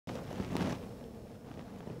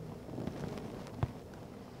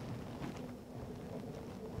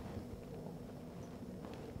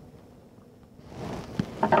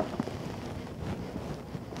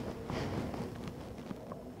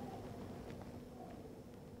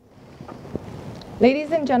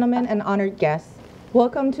Ladies and gentlemen and honored guests,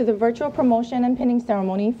 welcome to the virtual promotion and pinning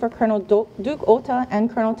ceremony for Colonel Duke Ota and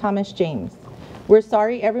Colonel Thomas James. We're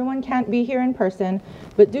sorry everyone can't be here in person,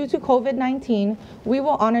 but due to COVID-19, we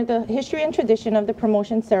will honor the history and tradition of the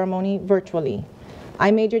promotion ceremony virtually.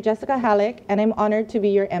 I'm Major Jessica Halleck, and I'm honored to be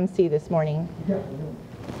your MC this morning.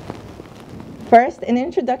 First, an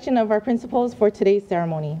introduction of our principals for today's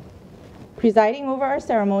ceremony. Presiding over our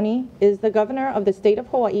ceremony is the Governor of the State of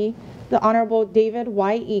Hawaii, the Honorable David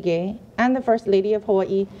Y. Ige, and the First Lady of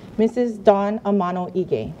Hawaii, Mrs. Dawn Amano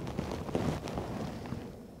Ige.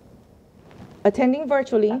 Attending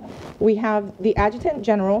virtually, we have the Adjutant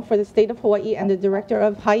General for the State of Hawaii and the Director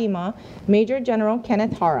of HAIMA, Major General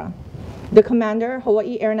Kenneth Hara. The Commander,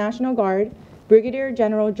 Hawaii Air National Guard, Brigadier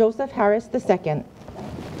General Joseph Harris II.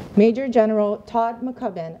 Major General Todd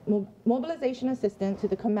McCubbin, Mobilization Assistant to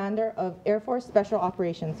the Commander of Air Force Special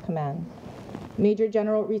Operations Command. Major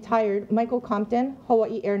General Retired Michael Compton,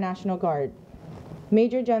 Hawaii Air National Guard.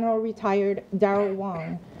 Major General Retired Darrell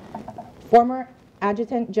Wong, former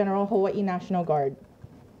Adjutant General, Hawaii National Guard.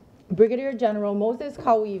 Brigadier General Moses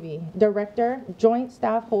Kauiwi, Director, Joint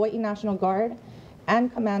Staff, Hawaii National Guard,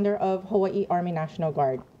 and Commander of Hawaii Army National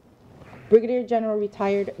Guard. Brigadier General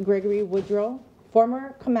Retired Gregory Woodrow,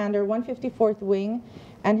 former Commander 154th Wing,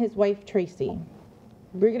 and his wife Tracy.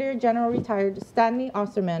 Brigadier General Retired Stanley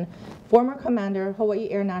Osserman, former Commander, Hawaii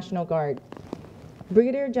Air National Guard.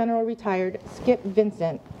 Brigadier General Retired Skip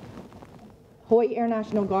Vincent, Hawaii Air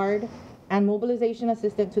National Guard, and Mobilization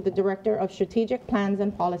Assistant to the Director of Strategic Plans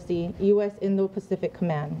and Policy, U.S. Indo-Pacific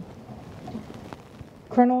Command.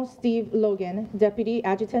 Colonel Steve Logan, Deputy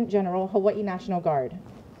Adjutant General, Hawaii National Guard.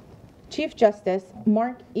 Chief Justice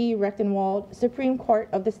Mark E. Rechtenwald, Supreme Court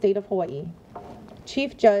of the State of Hawaii.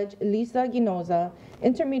 Chief Judge Lisa Ginoza,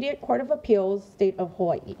 Intermediate Court of Appeals, State of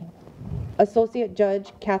Hawaii. Associate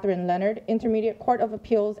Judge Catherine Leonard, Intermediate Court of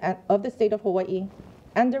Appeals of the State of Hawaii.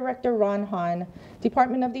 And Director Ron Hahn,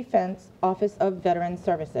 Department of Defense, Office of Veteran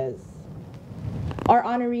Services. Our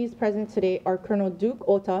honorees present today are Colonel Duke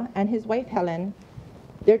Ota and his wife Helen,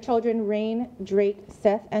 their children Rain, Drake,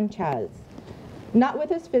 Seth, and Chaz. Not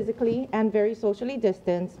with us physically and very socially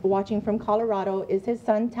distanced, watching from Colorado is his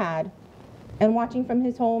son Tad, and watching from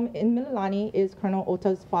his home in Mililani is Colonel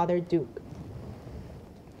Ota's father Duke.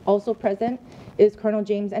 Also present is Colonel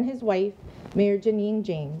James and his wife, Mayor Janine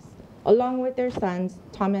James, along with their sons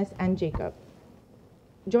Thomas and Jacob.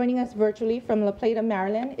 Joining us virtually from La Plata,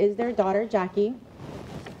 Maryland is their daughter Jackie.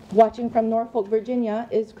 Watching from Norfolk, Virginia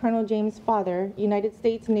is Colonel James' father, United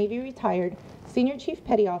States Navy retired Senior Chief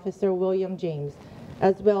Petty Officer William James,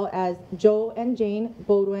 as well as Joe and Jane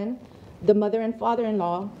Bodwin, the mother and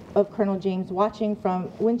father-in-law of Colonel James, watching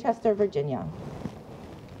from Winchester, Virginia.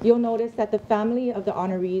 You'll notice that the family of the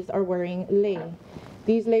honorees are wearing lei.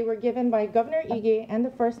 These lei were given by Governor Ige and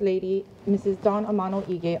the First Lady, Mrs. Dawn Amano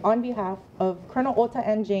Ige. On behalf of Colonel Ota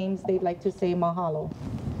and James, they'd like to say mahalo.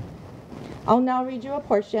 I'll now read you a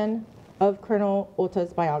portion of Colonel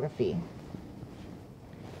Ota's biography.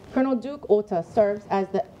 Colonel Duke Ota serves as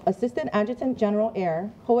the Assistant Adjutant General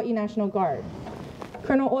Air, Hawaii National Guard.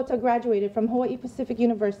 Colonel Ota graduated from Hawaii Pacific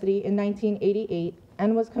University in 1988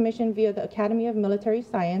 and was commissioned via the Academy of Military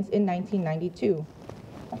Science in 1992.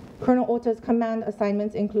 Colonel Ota's command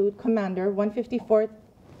assignments include Commander 154th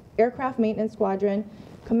Aircraft Maintenance Squadron,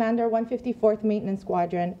 Commander 154th Maintenance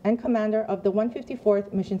Squadron, and Commander of the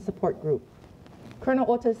 154th Mission Support Group.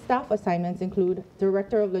 Colonel Ota's staff assignments include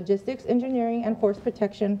Director of Logistics, Engineering, and Force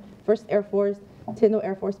Protection, 1st Air Force, Tyndall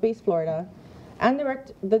Air Force Base, Florida, and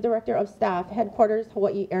the Director of Staff, Headquarters,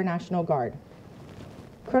 Hawaii Air National Guard.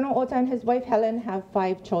 Colonel Ota and his wife Helen have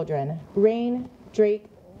 5 children, Rain, Drake,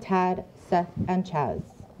 Tad, Seth, and Chaz.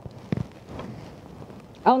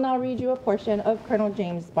 I'll now read you a portion of Colonel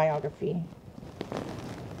James' biography.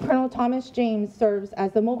 Colonel Thomas James serves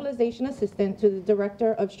as the Mobilization Assistant to the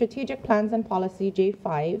Director of Strategic Plans and Policy,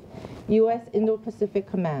 J5, U.S. Indo-Pacific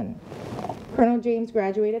Command. Colonel James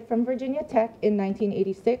graduated from Virginia Tech in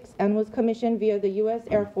 1986 and was commissioned via the U.S.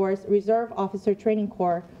 Air Force Reserve Officer Training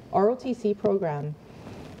Corps, ROTC program.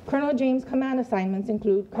 Colonel James' command assignments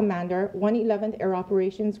include Commander 111th Air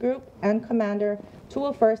Operations Group and Commander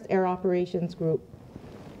 201st Air Operations Group.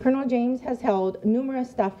 Colonel James has held numerous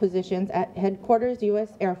staff positions at Headquarters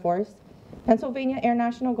U.S. Air Force, Pennsylvania Air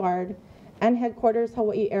National Guard, and Headquarters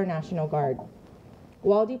Hawaii Air National Guard.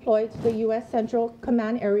 While deployed to the U.S. Central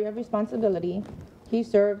Command Area of Responsibility, he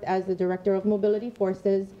served as the Director of Mobility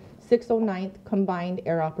Forces, 609th Combined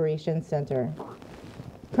Air Operations Center.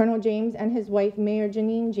 Colonel James and his wife, Mayor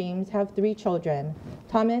Janine James, have 3 children,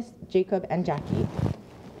 Thomas, Jacob, and Jackie.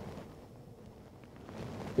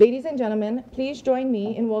 Ladies and gentlemen, please join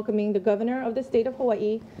me in welcoming the Governor of the State of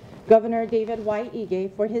Hawaii, Governor David Y.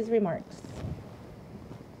 Ige, for his remarks.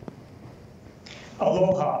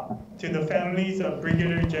 Aloha to the families of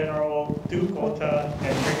Brigadier General Duke Ota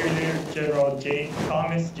and Brigadier General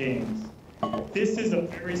Thomas James. This is a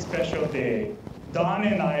very special day. Don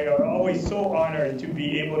and I are always so honored to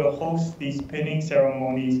be able to host these pinning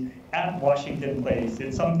ceremonies at Washington Place.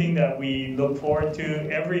 It's something that we look forward to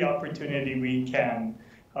every opportunity we can.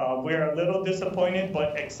 We're a little disappointed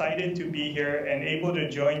but excited to be here and able to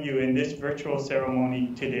join you in this virtual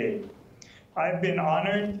ceremony today. I've been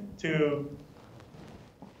honored to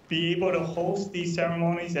be able to host these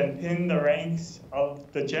ceremonies and pin the ranks of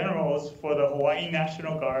the generals for the Hawaii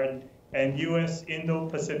National Guard and U.S.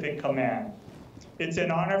 Indo-Pacific Command. It's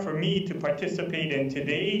an honor for me to participate in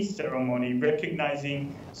today's ceremony,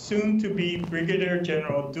 recognizing soon-to-be Brigadier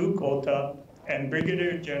General Duke Ota and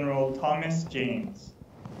Brigadier General Thomas James.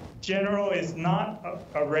 General is not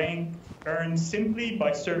a rank earned simply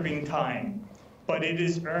by serving time, but it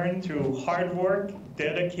is earned through hard work,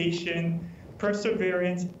 dedication,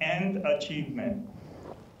 perseverance, and achievement.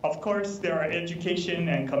 Of course, there are education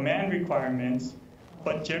and command requirements,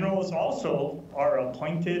 but generals also are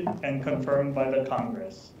appointed and confirmed by the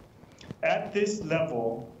Congress. At this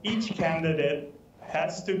level, each candidate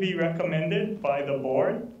has to be recommended by the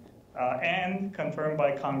board and confirmed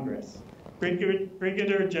by Congress.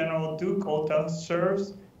 Brigadier General Duke Ota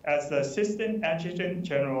serves as the Assistant Adjutant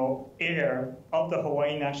General Air of the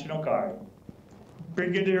Hawaii National Guard.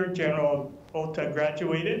 Brigadier General Ota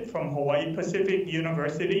graduated from Hawaii Pacific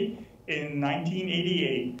University in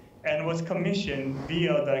 1988 and was commissioned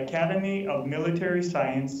via the Academy of Military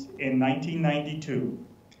Science in 1992.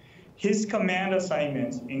 His command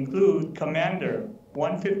assignments include Commander,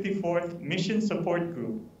 154th Mission Support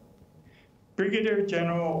Group. Brigadier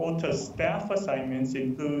General Ota's staff assignments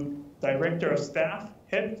include Director of Staff,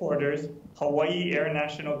 Headquarters, Hawaii Air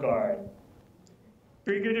National Guard.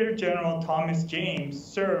 Brigadier General Thomas James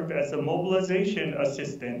served as a mobilization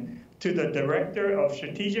assistant to the Director of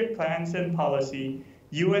Strategic Plans and Policy,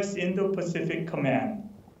 U.S. Indo-Pacific Command.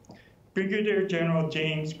 Brigadier General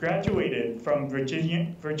James graduated from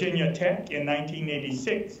Virginia Tech in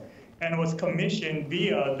 1986 and was commissioned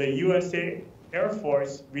via the U.S. Air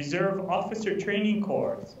Force Reserve Officer Training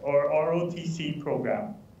Corps, or ROTC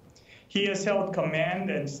program. He has held command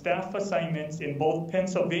and staff assignments in both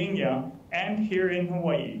Pennsylvania and here in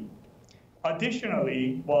Hawaii.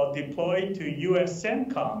 Additionally, while deployed to U.S.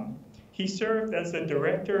 CENTCOM, he served as the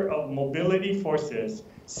Director of Mobility Forces,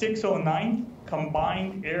 609th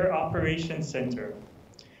Combined Air Operations Center.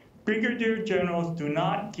 Brigadier generals do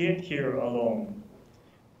not get here alone.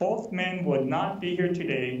 Both men would not be here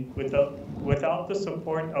today without the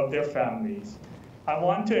support of their families. I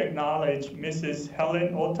want to acknowledge Mrs.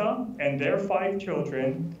 Helen Ota and their 5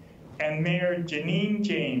 children, and Mayor Janine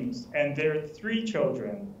James and their 3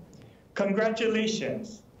 children.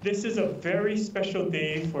 Congratulations. This is a very special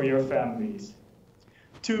day for your families.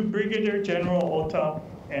 To Brigadier General Ota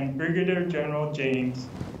and Brigadier General James,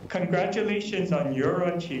 congratulations on your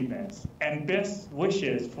achievements and best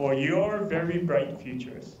wishes for your very bright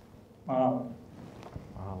futures. Wow.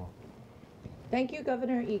 Thank you,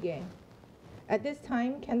 Governor Ige. At this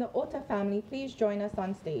time, can the Ota family please join us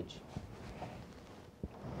on stage?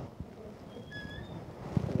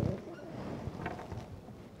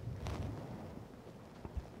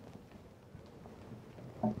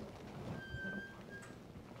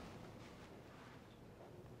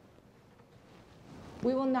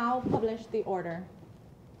 We will now publish the order.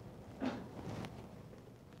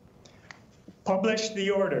 Publish the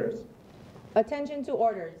orders. Attention to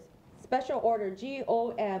orders. Special Order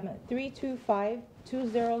GOM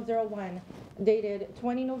 325-2001, dated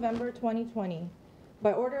 20 November 2020.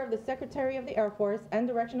 By order of the Secretary of the Air Force and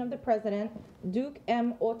direction of the President, Duke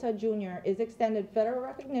M. Ota Jr. is extended federal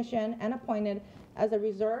recognition and appointed as a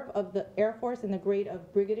reserve of the Air Force in the grade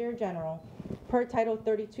of Brigadier General, per Title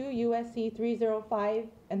 32 U.S.C. 305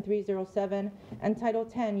 and 307, and Title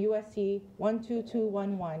 10 U.S.C.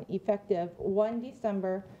 12211, effective 1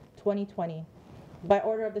 December 2020. By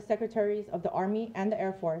order of the Secretaries of the Army and the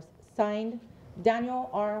Air Force, signed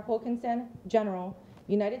Daniel R. Hokanson, General,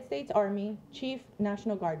 United States Army, Chief,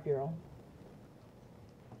 National Guard Bureau.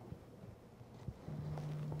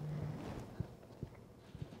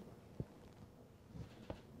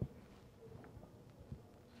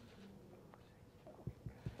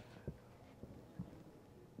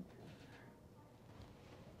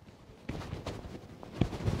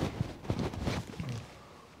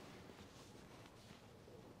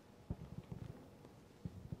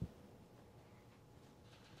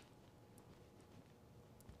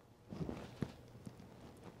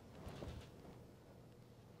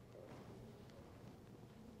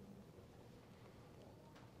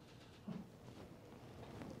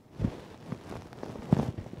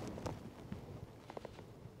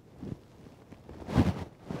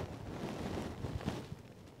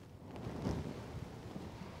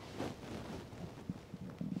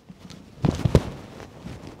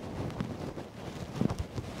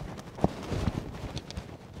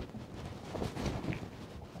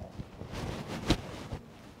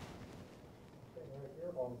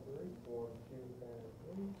 1, 2,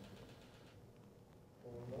 and 3.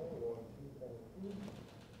 One more, 1, 2, and 3.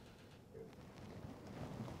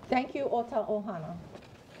 Thank you, Ota Ohana.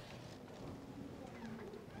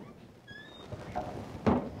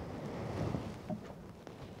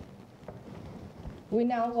 We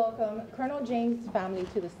now welcome Colonel James' family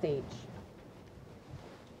to the stage.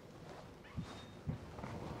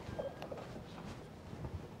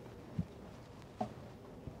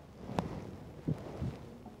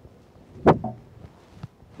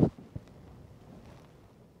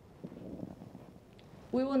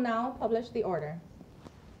 We will now publish the order.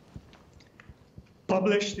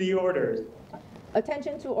 Publish the orders.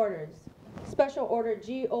 Attention to orders. Special Order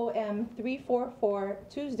GOM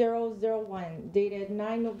 344-2001, dated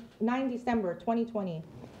 9 December 2020.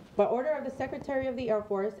 By order of the Secretary of the Air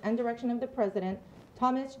Force and direction of the President,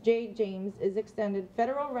 Thomas J. James is extended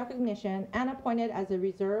federal recognition and appointed as a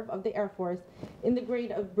reserve of the Air Force in the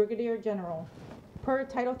grade of Brigadier General, per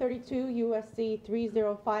Title 32 USC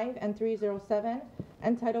 305 and 307,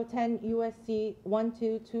 and Title 10 USC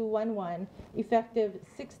 12211, effective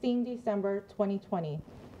 16 December 2020.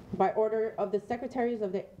 By order of the Secretaries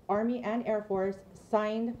of the Army and Air Force,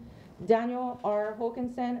 signed Daniel R.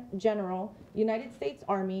 Hokanson, General, United States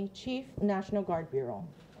Army, Chief, National Guard Bureau.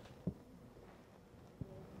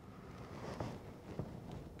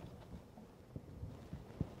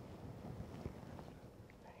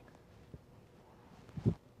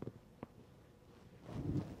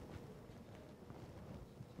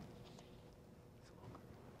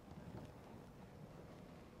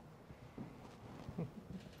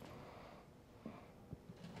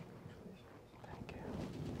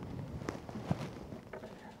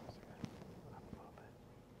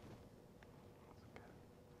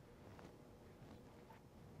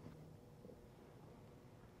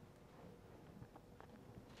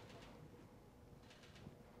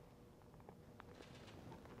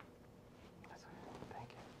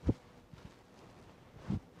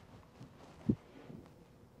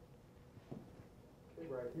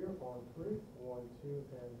 Right here on 3. 1, 2, and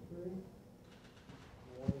 3.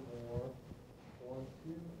 One more. 1,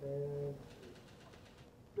 2, and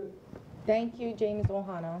 3. Good. Thank you, James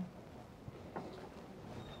Ohana.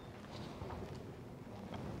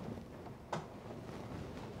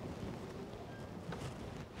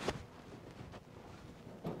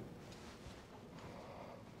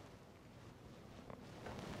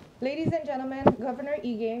 Ladies and gentlemen, Governor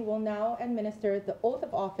Ige will now administer the oath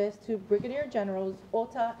of office to Brigadier Generals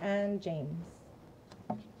Ota and James.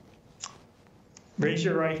 Raise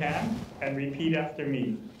your right hand and repeat after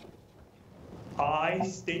me. I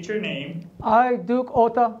state your name. I, Duke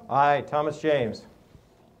Ota, I, Thomas James,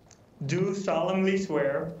 Do solemnly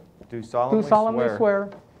swear do do solemnly swear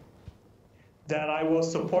that I will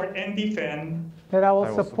support and defend that I I will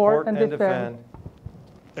will support and defend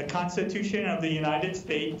the Constitution of the United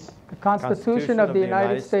States the Constitution of the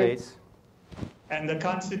United States and the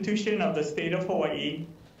Constitution of the State of Hawaii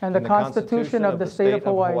and the Constitution of the State of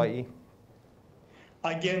Hawaii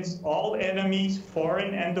against all enemies,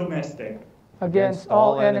 foreign and domestic, against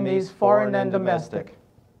all enemies, foreign and domestic,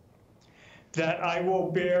 that I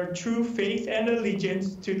will bear true faith and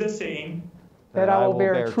allegiance to the same, that I will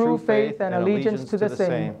bear true faith and allegiance to the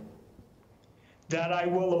same, that I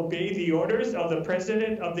will obey the orders of the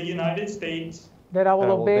President of the United States that I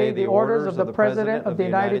will obey the orders of the President of the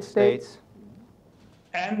United States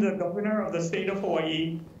and the Governor of the State of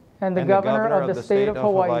Hawaii, and the Governor of the State of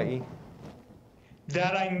Hawaii,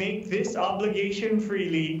 that I make this obligation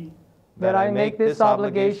freely that I make this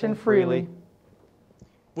obligation freely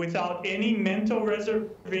without any mental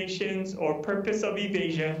reservations or purpose of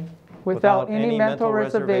evasion, without any mental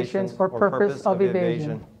reservations or purpose of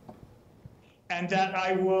evasion, and that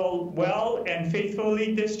I will well and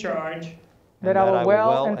faithfully discharge that I will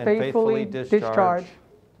well and faithfully discharge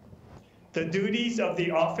the duties of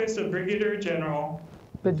the office of Brigadier General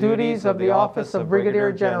the duties of the office of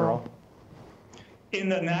Brigadier General in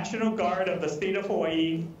the National Guard of the State of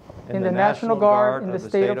Hawaii, in the National Guard in the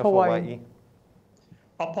State of Hawaii,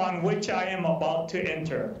 upon which I am about to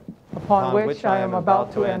enter. upon which I am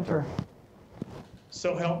about to enter.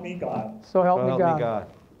 So help me God. So help So me help me God. God.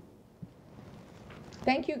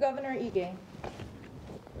 Thank you, Governor Ige.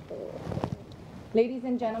 Ladies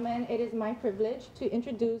and gentlemen, it is my privilege to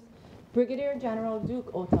introduce Brigadier General Duke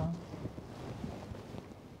Ota.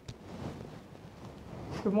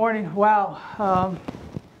 Good morning. Wow.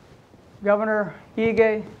 Governor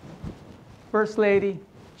Ige, First Lady,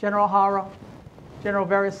 General Hara, General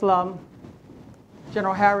Verislam,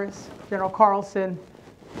 General Harris, General Carlson,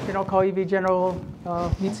 General Kauivi, General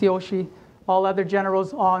Mitsuyoshi, all other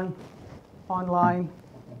generals online,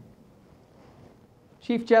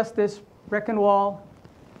 Chief Justice Breckenwall,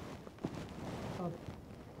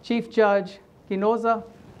 Chief Judge Ginoza,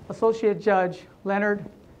 Associate Judge Leonard,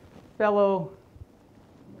 fellow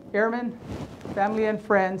airmen, family and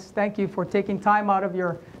friends, thank you for taking time out of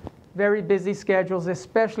your very busy schedules,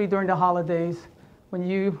 especially during the holidays when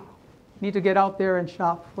you need to get out there and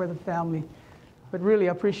shop for the family. But really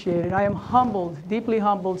appreciate it. I am humbled, deeply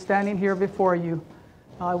humbled, standing here before you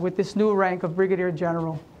with this new rank of Brigadier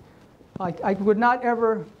General. I would not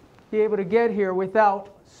ever be able to get here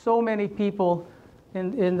without so many people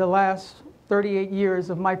in the last 38 years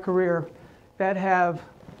of my career that have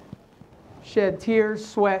shed tears,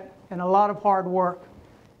 sweat, and a lot of hard work,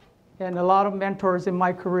 and a lot of mentors in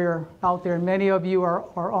my career out there. Many of you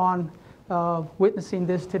are on witnessing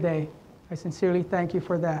this today. I sincerely thank you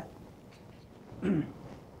for that.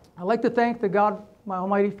 I'd like to thank the God, my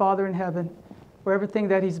Almighty Father in heaven, for everything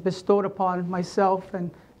that He's bestowed upon myself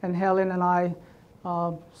and Helen and I.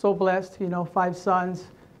 So blessed, 5 sons,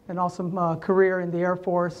 an awesome career in the Air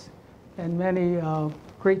Force, and many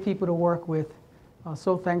great people to work with.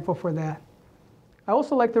 So thankful for that. I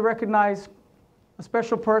also like to recognize a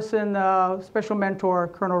special person, special mentor,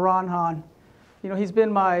 Colonel Ron Hahn. He's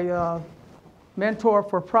been my mentor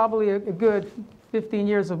for probably a good 15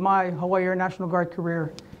 years of my Hawaii Air National Guard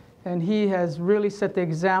career. And he has really set the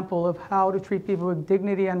example of how to treat people with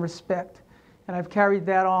dignity and respect. And I've carried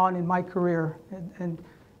that on in my career. And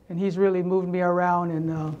he's really moved me around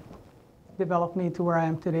and developed me to where I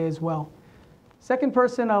am today as well. Second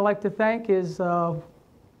person I'd like to thank is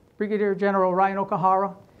Brigadier General Ryan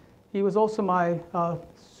Okahara. He was also my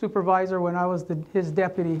supervisor when I was his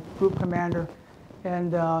deputy group commander.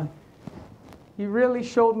 And he really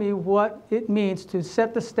showed me what it means to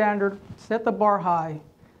set the standard, set the bar high,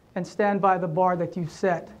 and stand by the bar that you've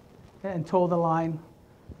set and toe the line.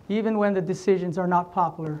 Even when the decisions are not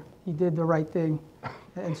popular, he did the right thing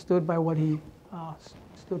and stood by what he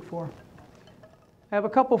stood for. I have a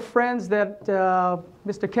couple friends that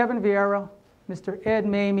Mr. Kevin Vieira, Mr. Ed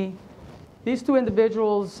Mamie. These two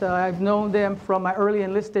individuals, I've known them from my early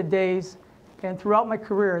enlisted days, and throughout my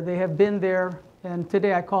career, they have been there, and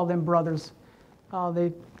today I call them brothers.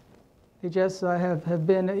 They just have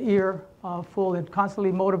been an ear full and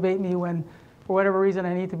constantly motivate me when, for whatever reason,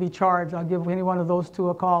 I need to be charged. I'll give any one of those two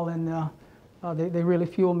a call, and they really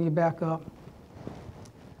fuel me back up.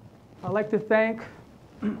 I'd like to thank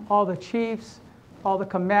all the chiefs, all the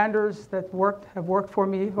commanders that have worked for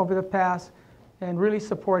me over the past and really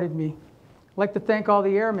supported me. I'd like to thank all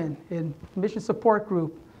the airmen in Mission Support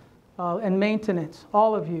Group and maintenance.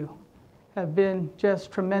 All of you have been just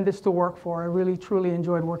tremendous to work for. I really, truly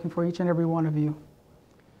enjoyed working for each and every one of you.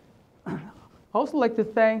 I'd also like to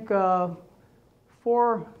thank 4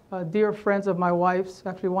 dear friends of my wife's.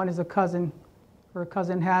 Actually, one is a cousin, her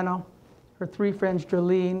cousin Hannah, her 3 friends,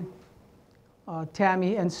 Jolene,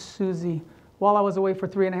 Tammy, and Susie. While I was away for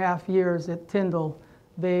 3.5 years at Tyndall,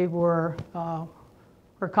 they were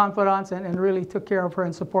her confidants and really took care of her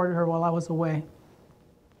and supported her while I was away.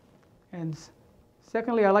 And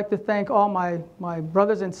secondly, I'd like to thank all my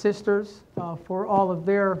brothers and sisters for all of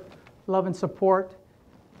their love and support.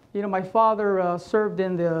 My father served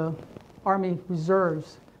in the Army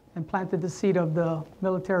Reserves and planted the seed of the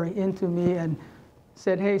military into me and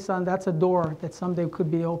said, hey, son, that's a door that someday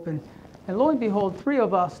could be open. And lo and behold, 3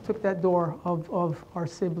 of us took that door of our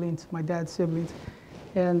siblings, my dad's siblings.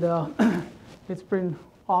 And it's been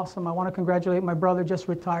awesome. I want to congratulate my brother, just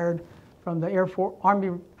retired from the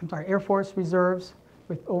Air Force Reserves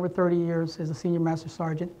with over 30 years as a senior master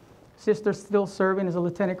sergeant. Sister still serving as a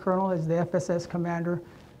lieutenant colonel, as the FSS commander.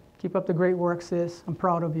 Keep up the great work, sis. I'm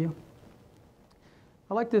proud of you.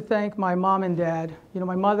 I'd like to thank my mom and dad.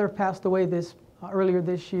 My mother passed away earlier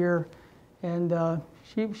this year, and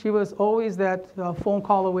she was always that phone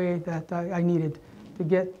call away that I needed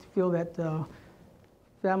to feel that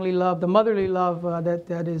family love, the motherly love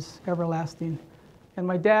that is everlasting. And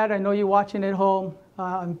my dad, I know you're watching at home.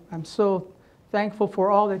 I'm so thankful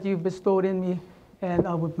for all that you've bestowed in me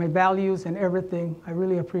and with my values and everything. I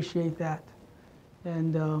really appreciate that.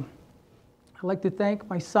 And I'd like to thank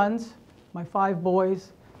my sons, my 5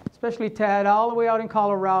 boys, especially Tad, all the way out in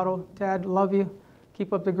Colorado. Tad, love you.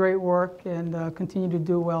 Keep up the great work and continue to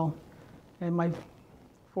do well. And my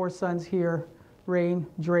 4 sons here, Rain,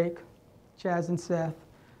 Drake, Chaz, and Seth.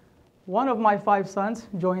 One of my 5 sons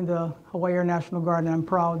joined the Hawaii Air National Guard, and I'm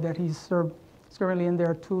proud that he's currently in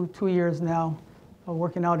there 2 years now,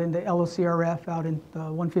 working out in the LOCRF out in the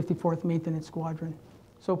 154th Maintenance Squadron.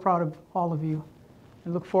 So proud of all of you,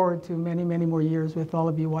 and look forward to many, many more years with all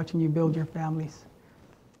of you watching you build your families.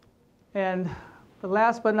 And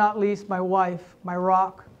last but not least, my wife, my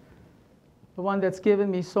rock, the one that's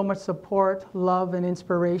given me so much support, love, and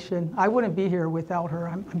inspiration. I wouldn't be here without her.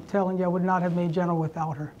 I'm telling you, I would not have made General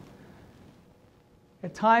without her.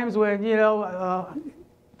 At times when,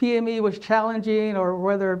 PME was challenging, or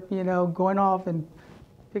whether, going off and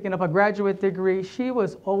picking up a graduate degree, she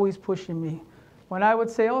was always pushing me. When I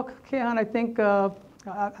would say, oh, okay, hon, I think I've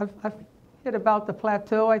hit about the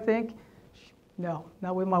plateau, I think. No,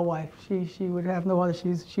 not with my wife. She would have no other.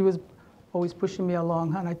 She was always pushing me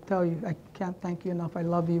along. And I tell you, I can't thank you enough. I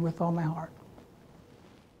love you with all my heart.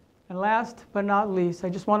 And last but not least, I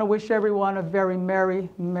just want to wish everyone a very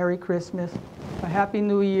Merry Christmas, a Happy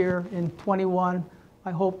New Year in 21.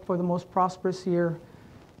 I hope for the most prosperous year,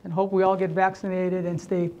 and hope we all get vaccinated and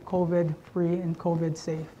stay COVID-free and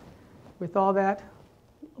COVID-safe. With all that,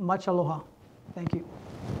 much aloha. Thank you.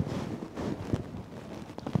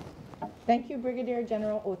 Thank you, Brigadier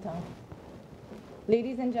General Ota.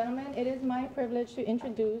 Ladies and gentlemen, it is my privilege to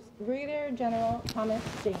introduce Brigadier General Thomas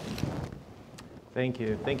James. Thank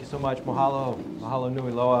you. Thank you so much. Mahalo. Mahalo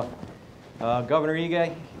nui loa. Governor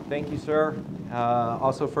Ige, thank you, sir.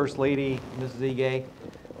 Also, First Lady, Mrs. Ige.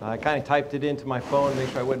 I kind of typed it into my phone to make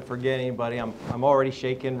sure I wouldn't forget anybody. I'm already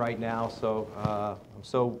shaking right now, so I'm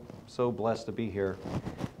so blessed to be here.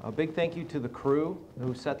 A big thank you to the crew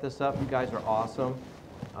who set this up. You guys are awesome.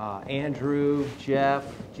 Andrew, Jeff,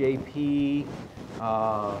 JP,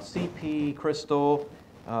 CP, Crystal,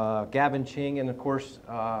 Gavin Ching, and of course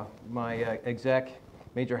my exec,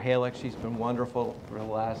 Major Halleck. She's been wonderful for the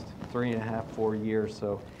last 3.5, 4 years,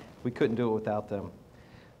 so we couldn't do it without them.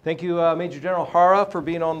 Thank you, Major General Hara, for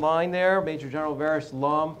being online there. Major General Varys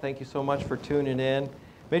Lum, thank you so much for tuning in.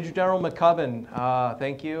 Major General McCubbin,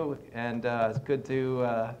 thank you, and it's good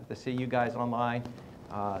to see you guys online.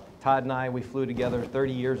 Todd and I, we flew together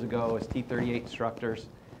 30 years ago as T-38 instructors,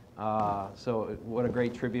 so what a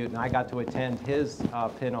great tribute. And I got to attend his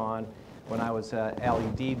pin-on when I was at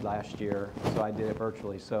LED last year, so I did it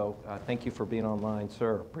virtually. So thank you for being online,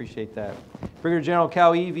 sir. Appreciate that. Brigadier General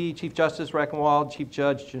Cal Evie, Chief Justice Reckenwald, Chief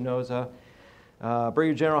Judge Genoza,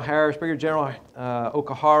 Brigadier General Harris, Brigadier General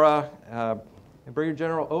Okahara, and Brigadier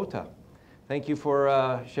General Ota. Thank you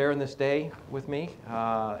for sharing this day with me.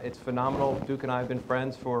 It's phenomenal. Duke and I have been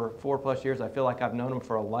friends for 4+ years. I feel like I've known him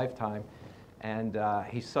for a lifetime. And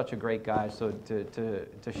he's such a great guy. So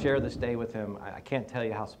to share this day with him, I can't tell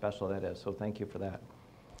you how special that is. So thank you for that.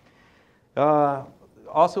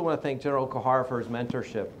 Also want to thank General Okahara for his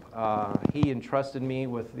mentorship. He entrusted me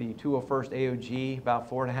with the 201st AOG about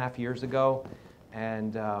 4.5 years ago.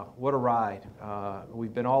 And what a ride.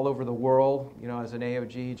 We've been all over the world, as an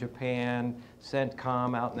AOG, Japan,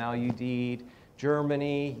 CENTCOM, out in Al-Udeid,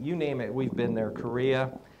 Germany, you name it, we've been there,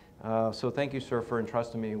 Korea. So thank you, sir, for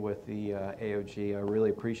entrusting me with the AOG. I really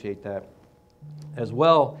appreciate that. As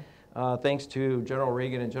well, thanks to General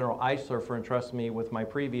Reagan and General Eisler for entrusting me with my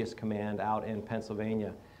previous command out in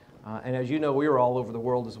Pennsylvania. And as you know, we were all over the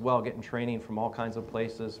world as well, getting training from all kinds of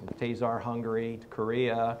places, from Tazar, Hungary, to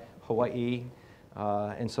Korea, Hawaii,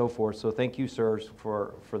 and so forth. So thank you, sirs,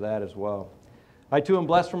 for that as well. I too am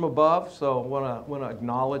blessed from above, so want to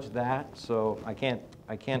acknowledge that. So I can't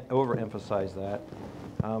overemphasize that.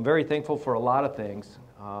 I'm very thankful for a lot of things.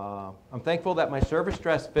 I'm thankful that my service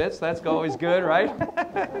dress fits. That's always good, right?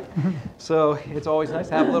 So it's always nice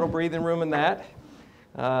to have a little breathing room in that.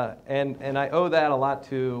 And I owe that a lot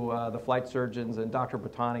to the flight surgeons and Dr.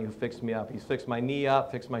 Batani, who fixed me up. He's fixed my knee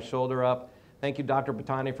up, fixed my shoulder up. Thank you, Dr.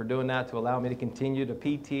 Batani, for doing that to allow me to continue to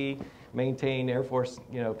PT, maintain Air Force,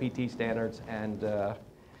 PT standards, and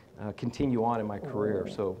continue on in my career.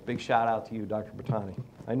 So big shout out to you, Dr. Batani.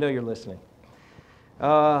 I know you're listening.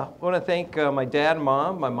 I want to thank my dad and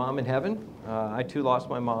mom, my mom in heaven. I too lost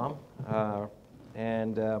my mom.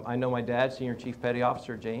 And I know my dad, Senior Chief Petty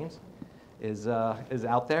Officer James, is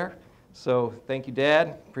out there. So thank you,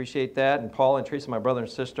 Dad. Appreciate that. And Paul and Teresa, my brother and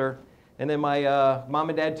sister. And then my mom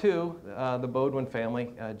and dad, too, the Bodwin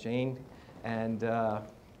family, Jane and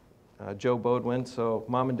Joe Bodwin. So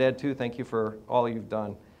mom and dad, too, thank you for all you've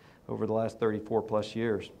done over the last 34+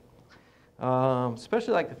 years.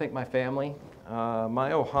 Especially like to thank my family.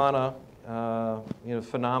 My Ohana,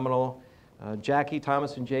 phenomenal. Jackie,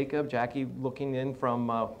 Thomas, and Jacob. Jackie looking in from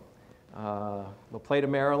La Plata,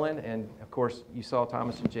 Maryland. And, of course, you saw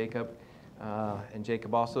Thomas and Jacob. And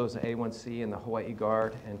Jacob also is an A1C in the Hawaii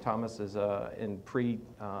Guard, and Thomas is in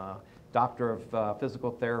Doctor of Physical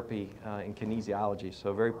Therapy in Kinesiology.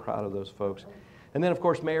 So very proud of those folks. And then, of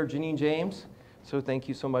course, Mayor Janine James. So thank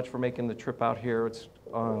you so much for making the trip out here. It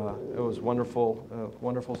was wonderful,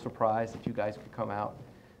 wonderful surprise that you guys could come out.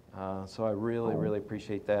 So I really, really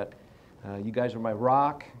appreciate that. You guys are my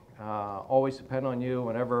rock. always depend on you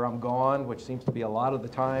whenever I'm gone, which seems to be a lot of the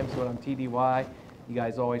times when I'm TDY. You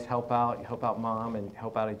guys always help out. You help out Mom and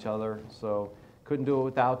help out each other. So couldn't do it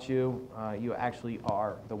without you. You actually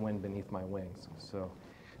are the wind beneath my wings. So,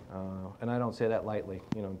 and I don't say that lightly,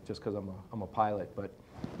 you know, just because I'm a pilot, but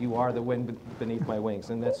you are the wind beneath my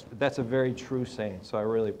wings, and that's a very true saying. So I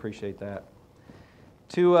really appreciate that.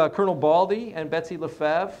 To Colonel Baldy and Betsy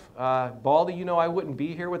Lefebvre, Baldy, you know I wouldn't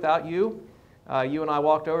be here without you. You and I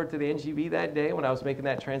walked over to the NGB that day when I was making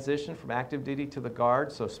that transition from active duty to the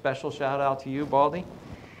Guard, so special shout out to you, Baldy.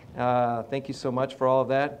 Thank you so much for all of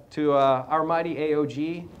that. To our mighty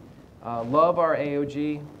AOG, love our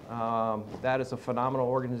AOG. That is a phenomenal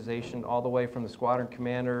organization, all the way from the squadron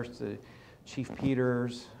commanders to Chief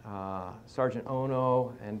Peters, Sergeant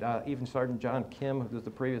Ono, and even Sergeant John Kim, who was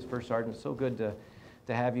the previous first sergeant. So good to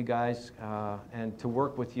have you guys, and to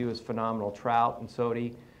work with you is phenomenal. Trout and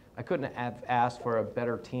Sodi, I couldn't have asked for a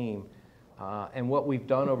better team. And what we've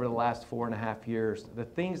done over the last 4.5 years, the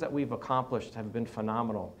things that we've accomplished have been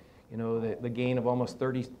phenomenal. You know, the gain of almost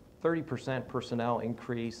 30% personnel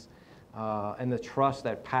increase, and the trust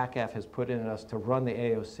that PACAF has put in us to run the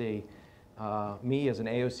AOC. Me as an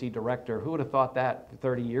AOC director, who would have thought that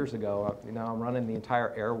 30 years ago? You know, I'm running the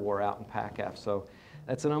entire air war out in PACAF. So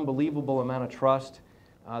that's an unbelievable amount of trust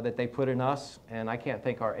that they put in us, and I can't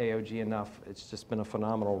thank our AOG enough. It's just been a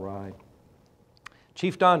phenomenal ride.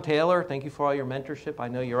 Chief Don Taylor, thank you for all your mentorship. I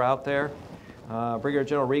know you're out there. Brigadier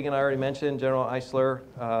General Regan, I already mentioned. General Eisler.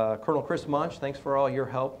 Colonel Chris Munch, thanks for all your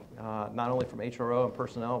help, not only from HRO and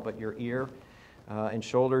personnel, but your ear and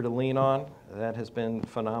shoulder to lean on. That has been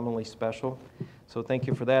phenomenally special. So thank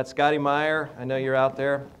you for that. Scotty Meyer, I know you're out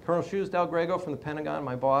there. Colonel Shoes Del Grego from the Pentagon,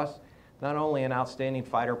 my boss. Not only an outstanding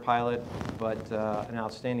fighter pilot, but an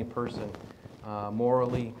outstanding person,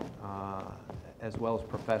 morally as well as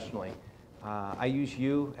professionally. I use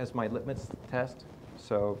you as my litmus test,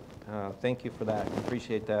 so thank you for that.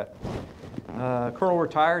 Appreciate that. Colonel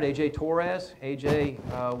retired AJ Torres. AJ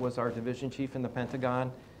was our division chief in the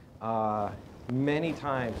Pentagon. Many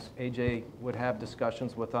times AJ would have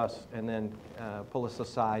discussions with us and then pull us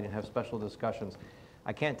aside and have special discussions.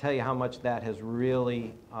 I can't tell you how much that has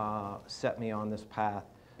really set me on this path.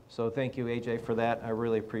 So thank you, AJ, for that. I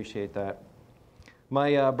really appreciate that.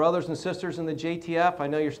 My brothers and sisters in the JTF, I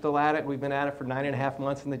know you're still at it. We've been at it for 9.5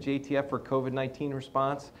 months in the JTF for COVID-19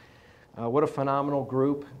 response. What a phenomenal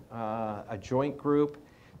group, a joint group.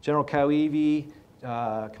 General Kauivi,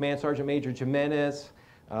 Command Sergeant Major Jimenez,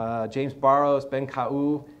 James Barrows, Ben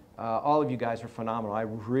Kau, all of you guys are phenomenal. I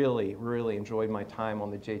really, really enjoyed my time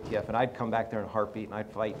on the JTF, and I'd come back there in a heartbeat, and I'd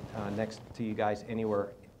fight next to you guys anywhere,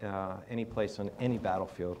 any place on any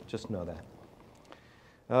battlefield. Just know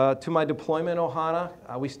that. To my deployment, Ohana,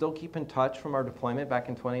 we still keep in touch from our deployment back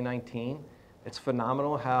in 2019. It's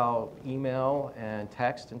phenomenal how email and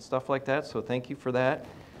text and stuff like that, so thank you for that.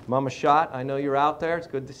 Mama Shot, I know you're out there. It's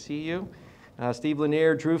good to see you. Steve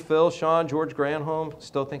Lanier, Drew Phil, Sean, George Granholm,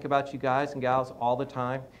 still think about you guys and gals all the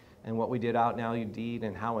time and what we did out in Al-Udeid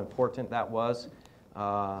and how important that was,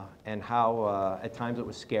 and how at times it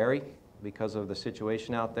was scary because of the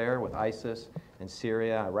situation out there with ISIS and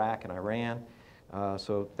Syria, Iraq, and Iran.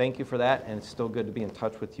 So thank you for that, and it's still good to be in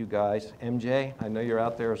touch with you guys. MJ, I know you're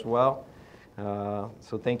out there as well,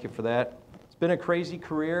 so thank you for that. It's been a crazy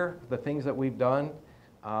career, the things that we've done.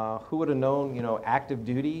 Who would have known, you know, active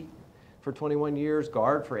duty for 21 years,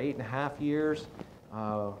 Guard for 8.5 years.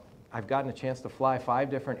 I've gotten a chance to fly 5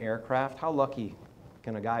 different aircraft. How lucky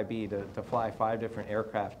can a guy be to fly 5 different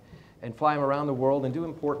aircraft and fly them around the world and do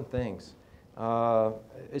important things?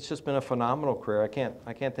 It's just been a phenomenal career.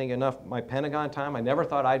 I can't think enough. My Pentagon time, I never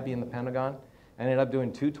thought I'd be in the Pentagon. I ended up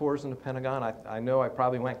doing 2 tours in the Pentagon. I know I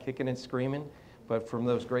probably went kicking and screaming, but from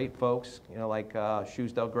those great folks, you know, like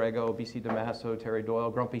Shoes Del Grego, BC Damaso, Terry Doyle,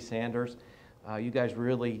 Grumpy Sanders, you guys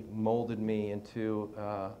really molded me into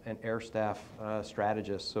an air staff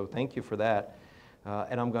strategist, so thank you for that.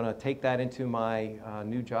 And I'm going to take that into my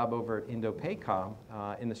new job over at Indo-PACOM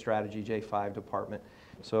in the Strategy J5 department.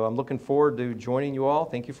 So I'm looking forward to joining you all.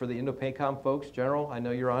 Thank you for the Indo-PACOM folks. General, I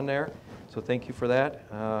know you're on there, so thank you for that.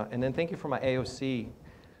 And then thank you for my AOC,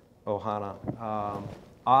 Ohana.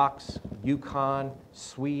 Ox, Yukon,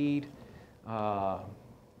 Swede,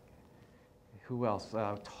 who else?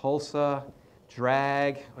 Tulsa,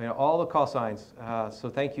 Drag, you know, all the call signs. So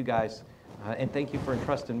thank you guys, and thank you for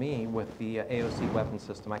entrusting me with the AOC weapon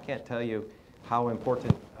system. I can't tell you how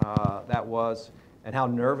important that was and how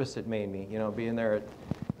nervous it made me, you know, being there at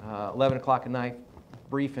 11 o'clock at night,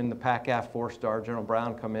 briefing the PACAF 4-star General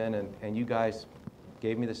Brown come in, and you guys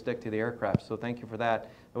gave me the stick to the aircraft, so thank you for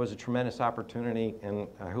that. It was a tremendous opportunity, and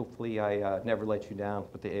hopefully I never let you down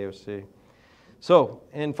with the AOC. So,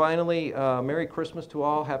 and finally, Merry Christmas to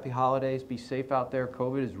all. Happy holidays. Be safe out there.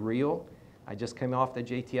 COVID is real. I just came off the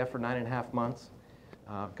JTF for 9.5 months.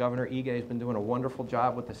 Governor Ige has been doing a wonderful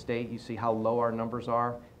job with the state. You see how low our numbers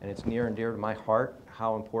are, and it's near and dear to my heart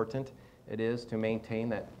how important it is to maintain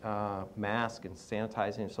that mask and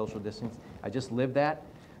sanitizing and social distancing. I just lived that.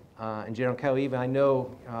 And General Kelly, I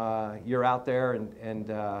know you're out there and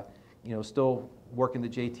you know, still working the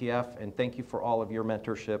JTF, and thank you for all of your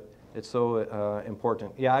mentorship. It's so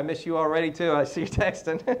important. Yeah, I miss you already too. I see you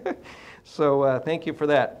texting. So thank you for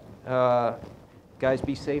that. Guys,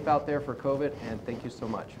 be safe out there for COVID, and thank you so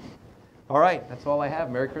much. All right, that's all I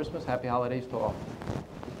have. Merry Christmas, happy holidays to all.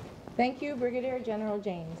 Thank you, Brigadier General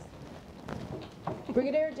James.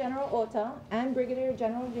 Brigadier General Ota and Brigadier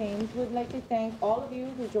General James would like to thank all of you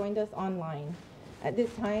who joined us online. At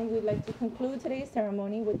this time, we'd like to conclude today's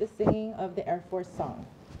ceremony with the singing of the Air Force song.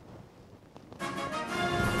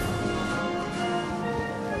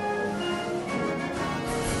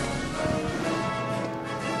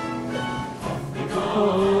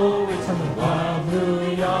 Oh, it's in the wild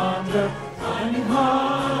blue yonder, climbing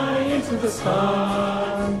high into the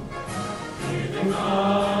sun. Here it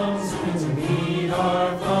comes, to meet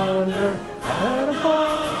our thunder. At a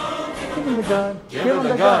bomb, give him the gun, Give him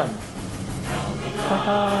the gun.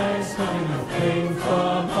 eyes, swinging the flame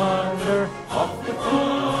from under. Off the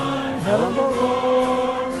climb, hell of a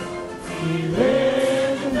roar. He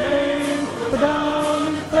lives in vain, but down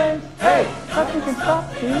in the flames. Hey, nothing can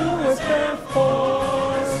stop the U.S. Air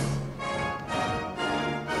Force.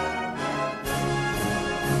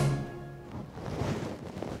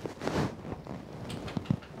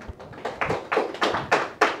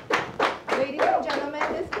 Ladies and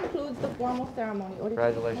gentlemen, this concludes the formal ceremony.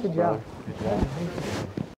 Congratulations, Good job. brother. Good job.